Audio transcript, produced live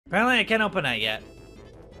Apparently I can't open that yet.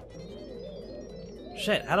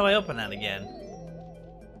 Shit, how do I open that again?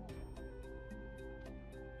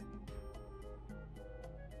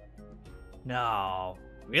 No.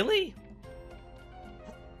 Really?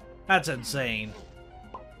 That's insane.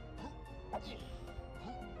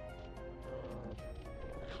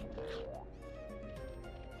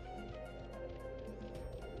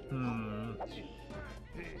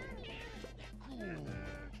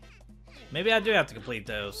 Maybe I do have to complete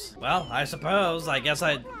those. Well, I suppose. I guess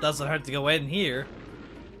it doesn't hurt to go in here.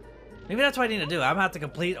 Maybe that's what I need to do. I'm gonna have to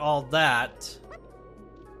complete all that.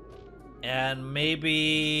 And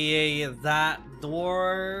maybe that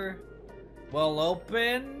door will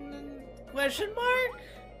open? Question mark?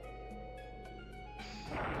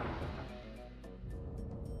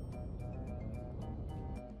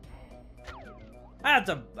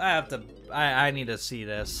 I need to see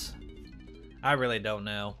this. I really don't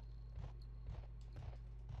know.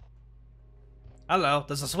 Hello,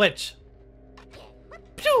 there's a switch.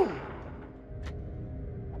 Pew!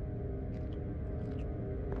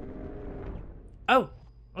 Oh,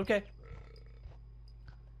 okay.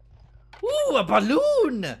 Ooh, a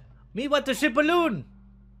balloon! Me want to ship balloon!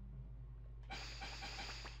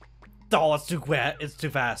 Oh, it's too wet. It's too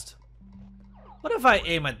fast. What if I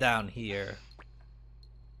aim it down here?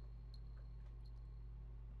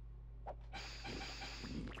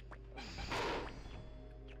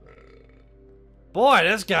 Boy,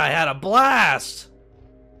 this guy had a blast!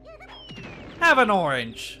 Have an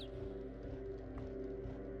orange.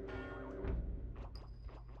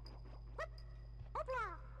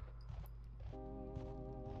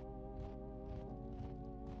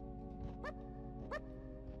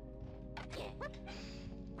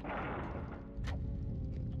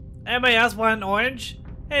 Anybody else want an orange?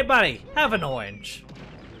 Hey buddy, have an orange.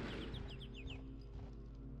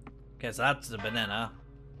 Okay, so that's the banana.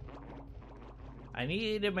 I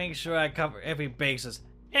need to make sure I cover every basis.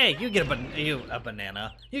 Hey, you get a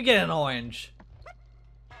banana. You get an orange.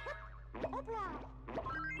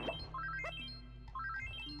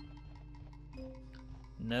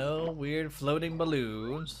 No weird floating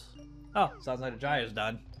balloons. Oh, sounds like the dryer's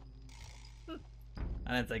done.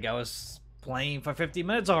 I didn't think I was playing for 50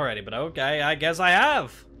 minutes already, but okay, I guess I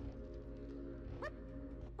have.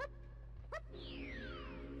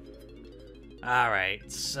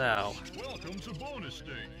 Alright, so. Welcome to bonus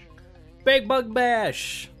stage. Big Bug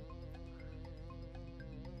Bash.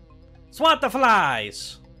 Swat the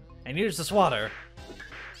flies. And use the swatter.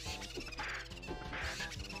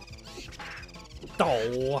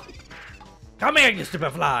 Oh. Come here, you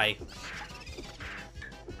stupid fly.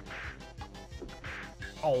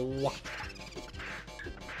 Oh.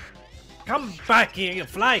 Come back here, you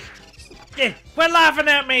fly. Quit laughing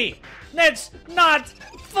at me. That's not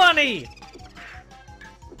funny.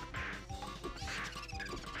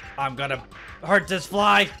 I'm gonna hurt this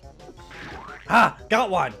fly. Ah,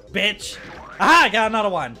 got one, bitch. Aha, got another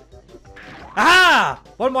one. Aha,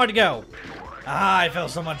 one more to go. Ah, I feel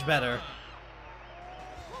so much better.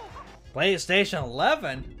 PlayStation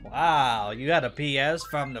 11? Wow, you got a PS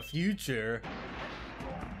from the future.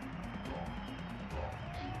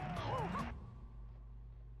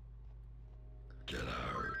 Get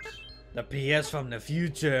out. The PS from the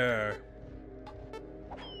future.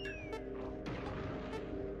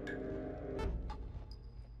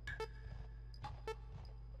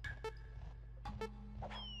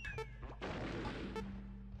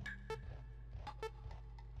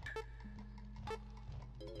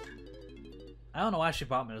 I don't know why she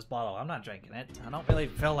bought me this bottle. I'm not drinking it. I don't really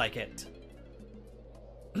feel like it.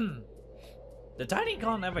 Did Tiny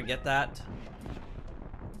Con ever get that?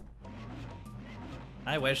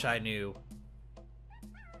 I wish I knew.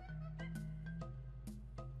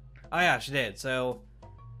 Oh yeah, she did. So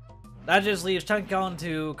that just leaves Tiny Con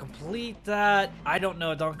to complete that. I don't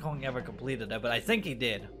know if Donkey Kong ever completed it, but I think he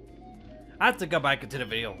did. I have to go back into the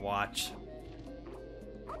video and watch.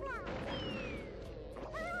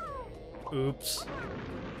 Oops.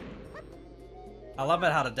 I love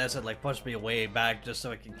it how the desert like pushed me way back just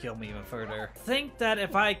so it can kill me even further. I think that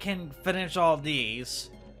if I can finish all these,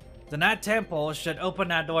 then that temple should open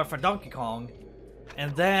that door for Donkey Kong,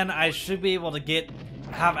 and then I should be able to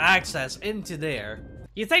have access into there.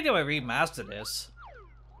 You think they would remaster this?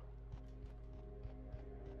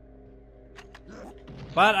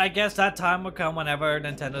 But I guess that time will come whenever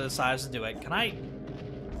Nintendo decides to do it. Can I?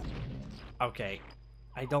 Okay.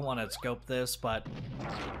 I don't want to scope this, but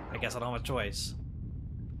I guess I don't have a choice.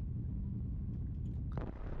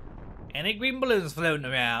 Any green balloons floating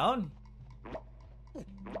around?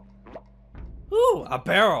 Ooh, a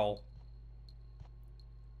barrel.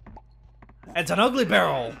 It's an ugly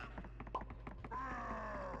barrel.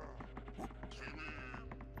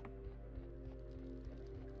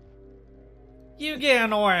 You get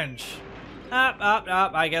an orange. Up.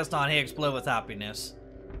 I guess not. He explode with happiness.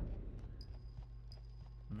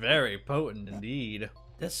 Very potent indeed.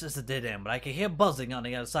 This is a dead end, but I can hear buzzing on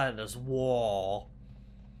the other side of this wall.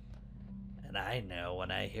 And I know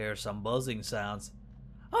when I hear some buzzing sounds.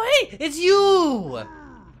 Oh, hey, it's you!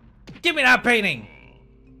 Give me that painting!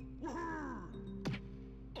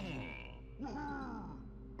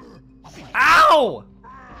 Ow!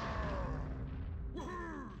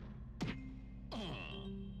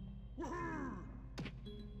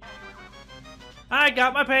 I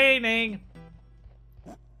got my painting!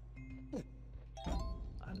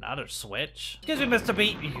 Another switch? Excuse me, Mr.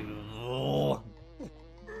 B. Ew.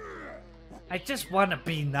 I just want to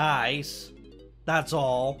be nice. That's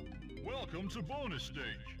all. Welcome to bonus stage.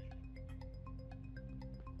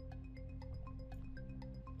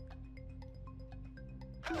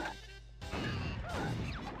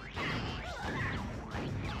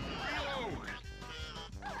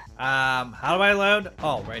 How do I load?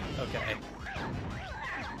 Oh, right, okay.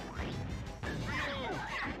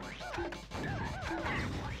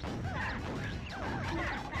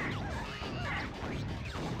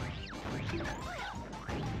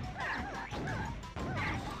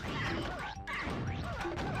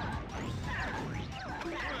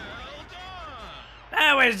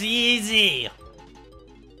 That was easy!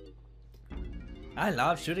 I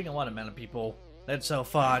love shooting at watermelon people. It's so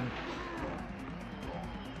fun.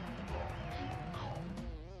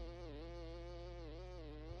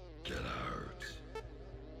 Get out.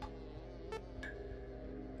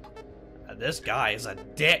 This guy is a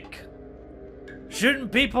dick. Shooting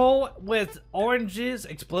people with oranges,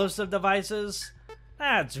 explosive devices?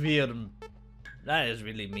 That's weird. That is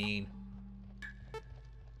really mean.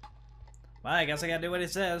 Well, I guess I gotta do what he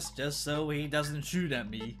says, just so he doesn't shoot at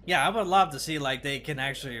me. Yeah, I would love to see, like, they can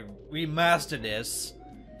actually remaster this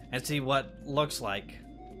and see what looks like.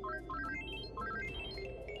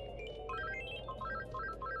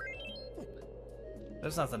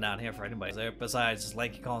 There's nothing down here for anybody there besides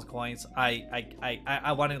Lanky Kong's coins. I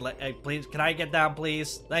want to please, can I get down,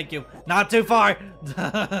 please? Thank you. Not too far!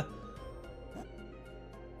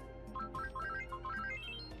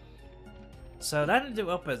 So that didn't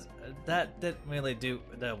open. That didn't really do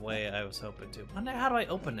the way I was hoping to. Wonder how do I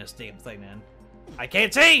open this damn thing then? I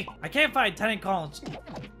can't see! I can't find Tiny Kong's.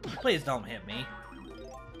 Please don't hit me.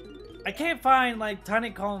 I can't find like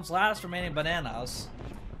Tiny Kong's last remaining bananas.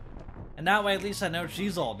 And that way at least I know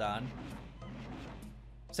she's all done.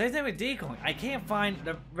 Same thing with D Kong. I can't find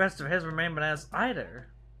the rest of his remaining bananas either.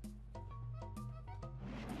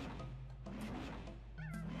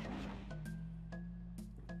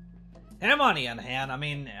 Him on the other hand, I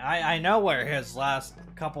mean, I know where his last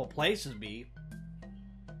couple places be.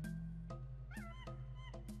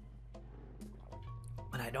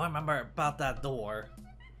 But I don't remember about that door.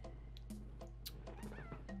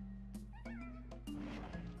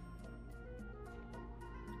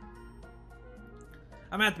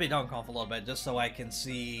 I'm gonna have to be Donkey Kong for a little bit just so I can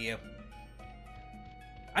see.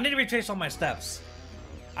 I need to retrace all my steps.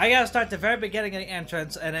 I gotta start the very beginning of the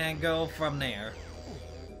entrance and then go from there.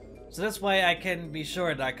 So this way I can be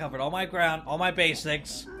sure that I covered all my ground, all my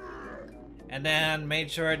basics, and then made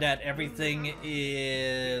sure that everything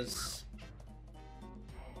is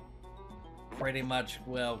pretty much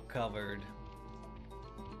well covered.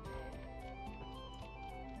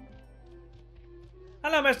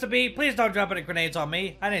 Hello, Mr. B. Please don't drop any grenades on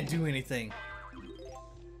me. I didn't do anything.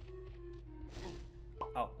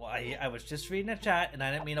 Oh, well, I was just reading a chat and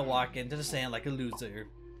I didn't mean to walk into the sand like a loser.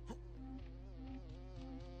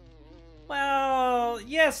 Well,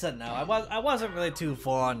 yes and no. I wasn't really too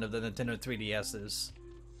fond of the Nintendo 3DS's.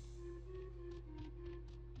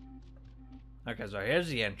 Okay, so here's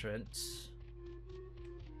the entrance.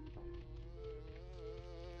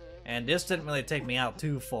 And this didn't really take me out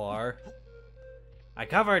too far. I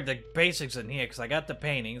covered the basics in here because I got the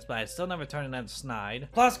paintings, but I still never turned it into Snide.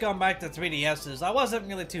 Plus, going back to 3DS's, I wasn't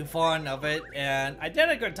really too fond of it, and I did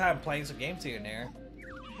a good time playing some games here and there.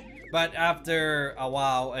 But after a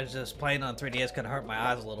while, it's just playing on 3DS can hurt my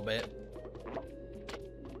eyes a little bit.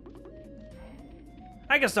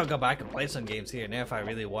 I can still go back and play some games here and there if I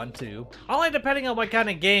really want to. Only depending on what kind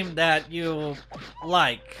of game that you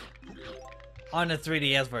like on the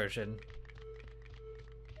 3DS version.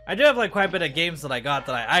 I do have like quite a bit of games that I got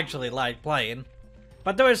that I actually like playing.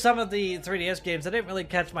 But there were some of the 3DS games that didn't really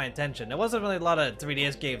catch my attention. There wasn't really a lot of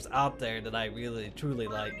 3DS games out there that I really truly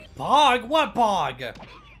like. Pog? What Pog?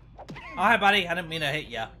 Oh, hi, buddy. I didn't mean to hit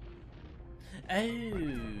ya.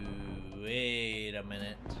 Oh. Wait a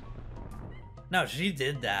minute. No, she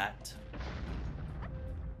did that.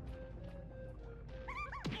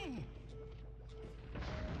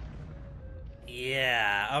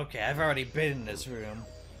 Yeah, okay, I've already been in this room.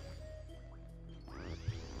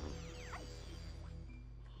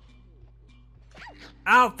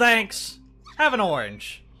 Oh, thanks! Have an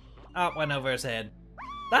orange. Oh, went over his head.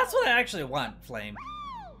 That's what I actually want, Flame.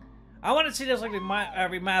 I want to see this like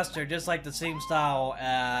remastered, just like the same style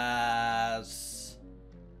as...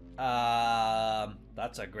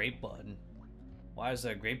 that's a great button. Why is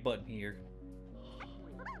there a great button here?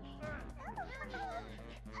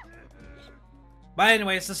 But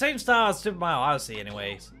anyway, it's the same style as Super Mario Odyssey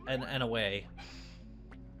anyways, in a way.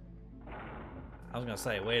 I was gonna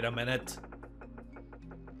say, wait a minute.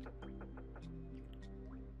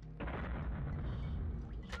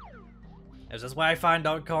 Is this where I find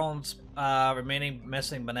Donkey Kong's remaining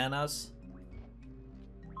missing bananas?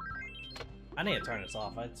 I need to turn this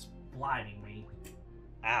off, it's blinding me.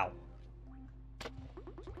 Ow.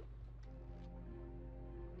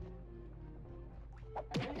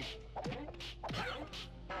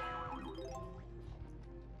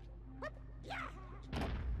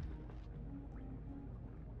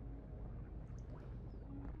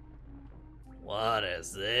 What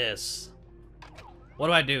is this? What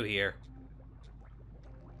do I do here?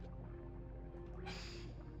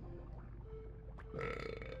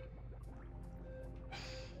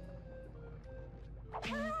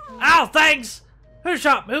 Ow, thanks! Who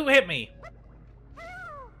shot me? Who hit me?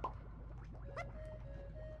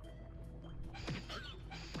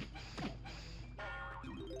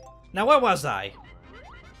 Now, where was I?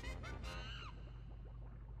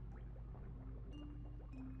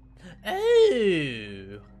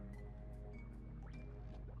 Oh.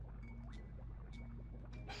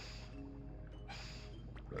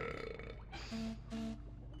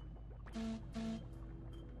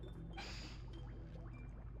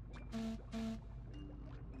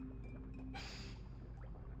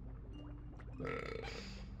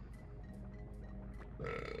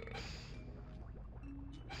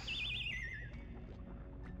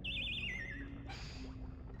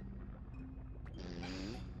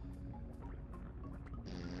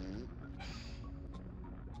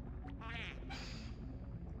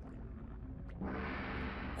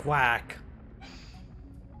 Quack.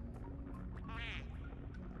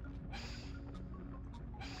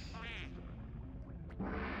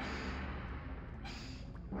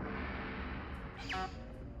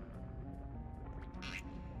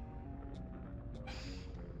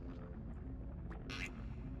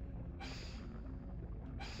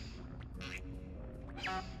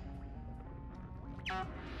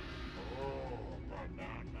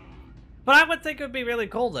 But I would think it would be really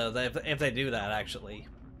cool though if they do that actually.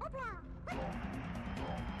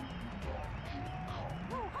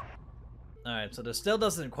 Alright, so this still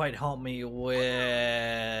doesn't quite help me with...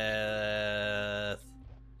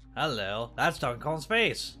 Hello, that's Donkey Kong's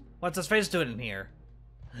face. What's his face doing in here?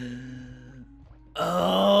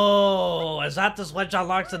 Oh, is that the switch that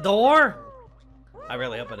unlocks the door? I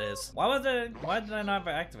really hope it is. Why did I not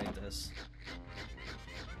activate this?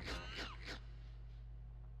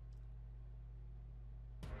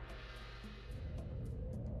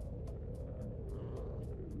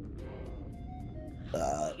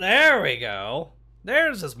 There we go.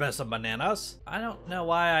 There's his mess of bananas. I don't know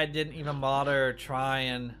why I didn't even bother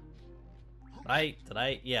trying. Did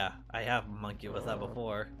I? Yeah, I have monkeyed with that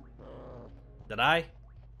before. Did I?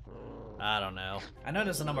 I don't know. I know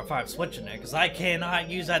there's a number 5 switch in there because I cannot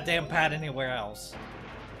use that damn pad anywhere else.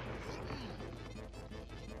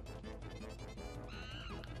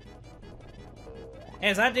 Hey,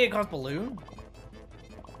 is that Donkey Kong's balloon?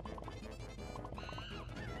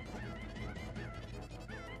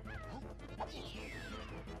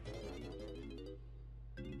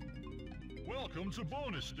 Welcome to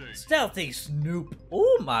bonus stage. Stealthy Snoop.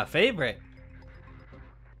 Ooh, my favorite.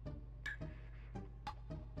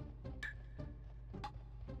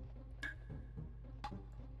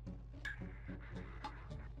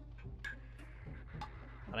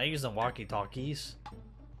 Are I using walkie-talkies?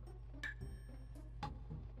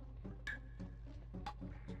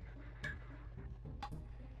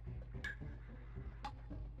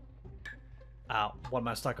 Ow, what am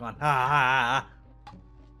I stuck on? Ah!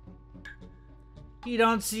 You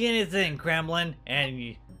don't see anything, Kremlin, and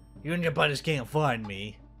you and your buddies can't find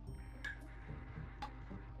me.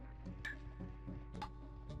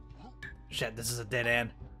 Shit, this is a dead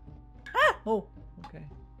end. Ah! Oh, okay.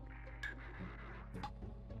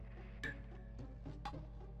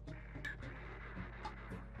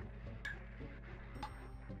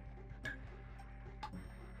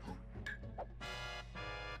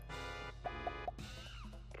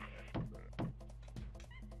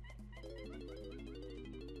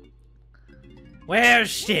 Well,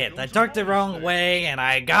 shit, I took the wrong way and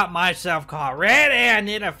I got myself caught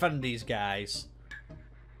red-handed in front of these guys.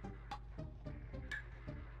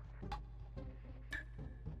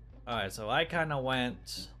 Alright, so I kind of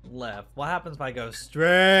went left. What happens if I go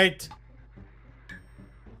straight?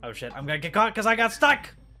 Oh shit, I'm gonna get caught because I got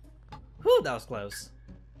stuck! Whew, that was close.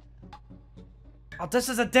 Oh, this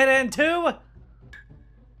is a dead end too?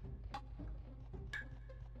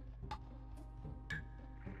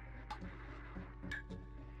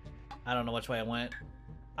 I don't know which way I went.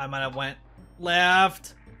 I might have went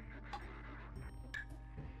left.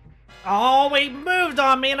 Oh, he moved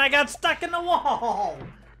on me and I got stuck in the wall!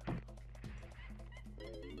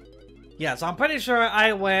 Yeah, so I'm pretty sure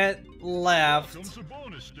I went left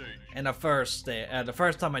in the first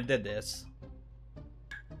time I did this.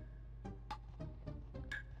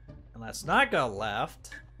 And let's not go left.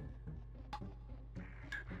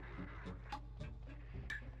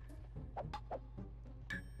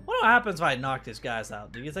 What happens if I knock these guys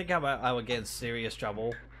out? Do you think I would get in serious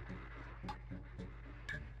trouble?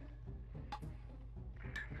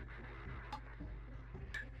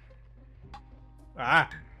 Ah!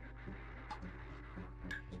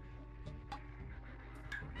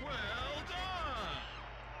 Well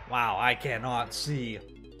done. Wow, I cannot see.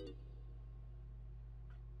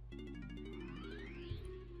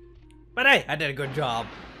 But hey, I did a good job.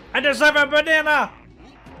 I deserve a banana!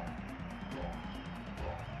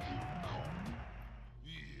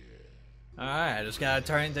 Alright, I just gotta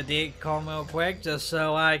turn the decom real quick just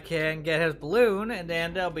so I can get his balloon and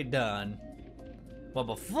then they'll be done. But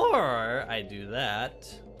before I do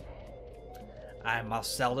that, I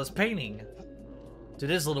must sell this painting to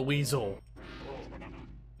this little weasel.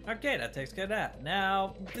 Okay, that takes care of that.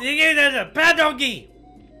 Now, bad donkey!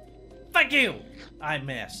 Fuck you! I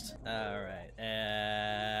missed. Alright,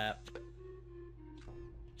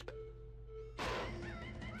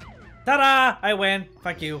 ta-da! I win.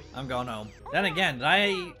 Fuck you. I'm going home. Then again,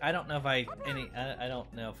 I don't know if I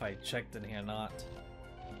don't know if I checked in here or not.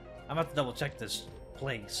 I'm about to double check this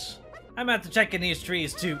place. I'm about to check in these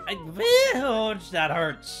trees too. Ouch, that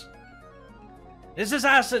hurts. This is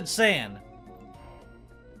acid sand.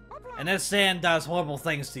 And this sand does horrible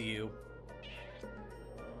things to you.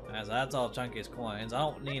 As that's all Chunky's coins. I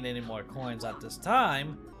don't need any more coins at this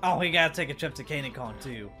time. Oh, we gotta take a trip to KONGS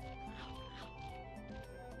too.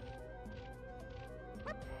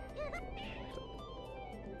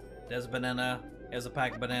 There's a banana. Here's a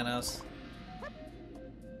pack of bananas.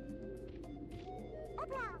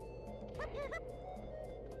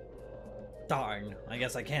 Darn. I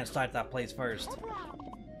guess I can't start that place first.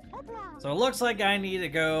 So it looks like I need to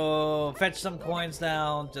go fetch some coins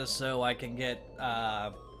down just so I can get,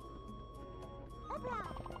 oh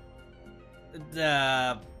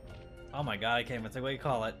my god, I can't even think what you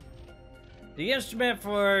call it. The instrument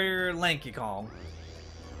for Lanky Kong.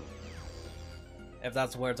 If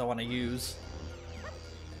that's the words I want to use.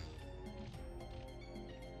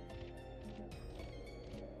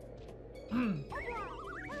 Don't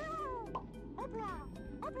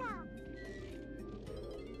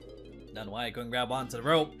know why I couldn't grab onto the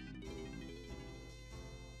rope.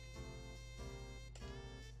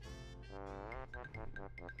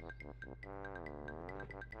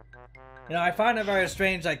 You know, I find it very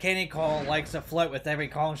strange that KONGS likes to flirt with every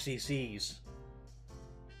Kong she sees.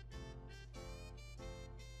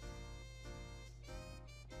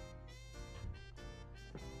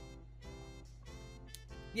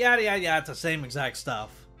 Yeah, it's the same exact stuff.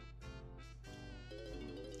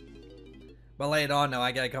 But later on, now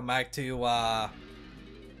I gotta come back to,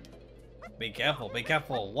 be careful,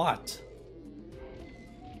 what?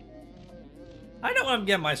 I know what I'm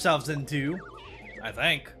getting myself into, I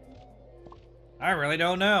think. I really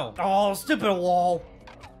don't know. Oh, stupid wall!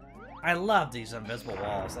 I love these invisible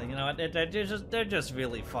walls, you know, they're just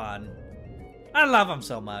really fun. I love them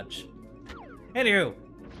so much. Anywho,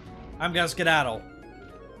 I'm gonna skedaddle.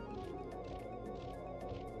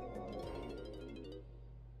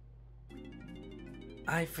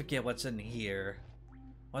 I forget what's in here.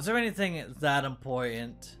 Was there anything that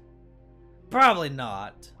important? Probably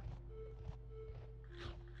not.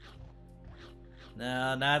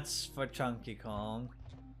 No, that's for Chunky Kong.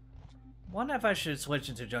 Wonder if I should switch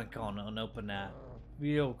into Chunky Kong and open that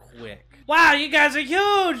real quick. Wow, you guys are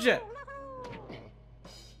huge!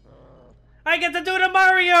 I get to do the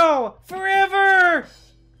Mario! Forever!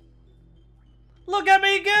 Look at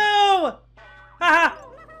me go! Haha!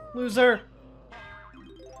 Loser.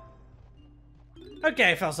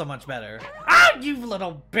 Okay, I felt so much better. Ah, you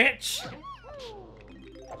little bitch!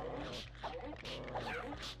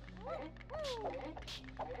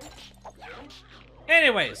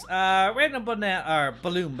 Anyways, random banana or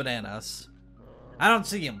balloon bananas. I don't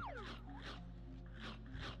see him.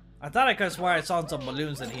 I thought I could swear I saw some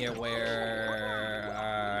balloons in here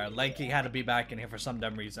where Lanky had to be back in here for some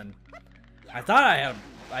dumb reason. I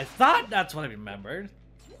thought that's what I remembered.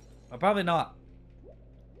 But probably not.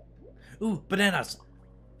 Ooh, bananas.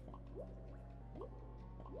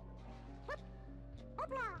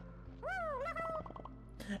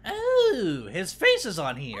 Oh, his face is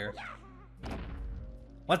on here.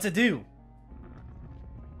 What's it do?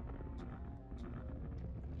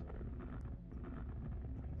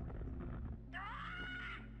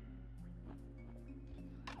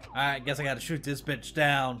 Alright, guess I gotta shoot this bitch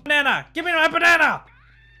down. Banana! Give me my banana!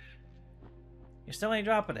 You still ain't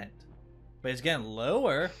dropping it. But it's getting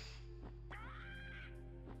lower.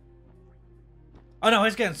 Oh no,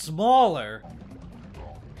 it's getting smaller.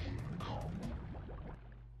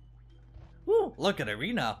 Woo, look at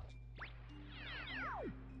Arena.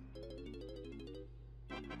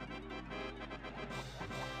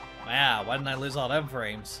 Wow, why didn't I lose all them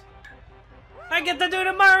frames? I get to do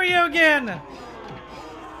the Mario again!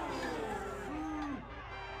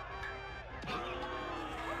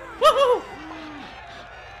 Woohoo!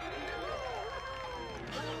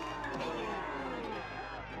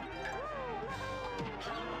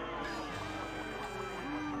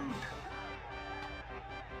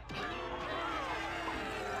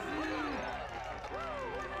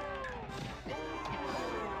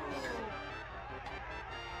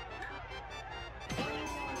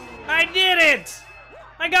 I did it!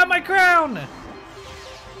 I got my crown!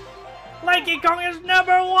 Lanky Kong is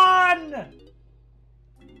 #1!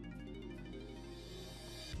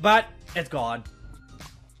 But it's gone.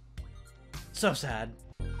 So sad.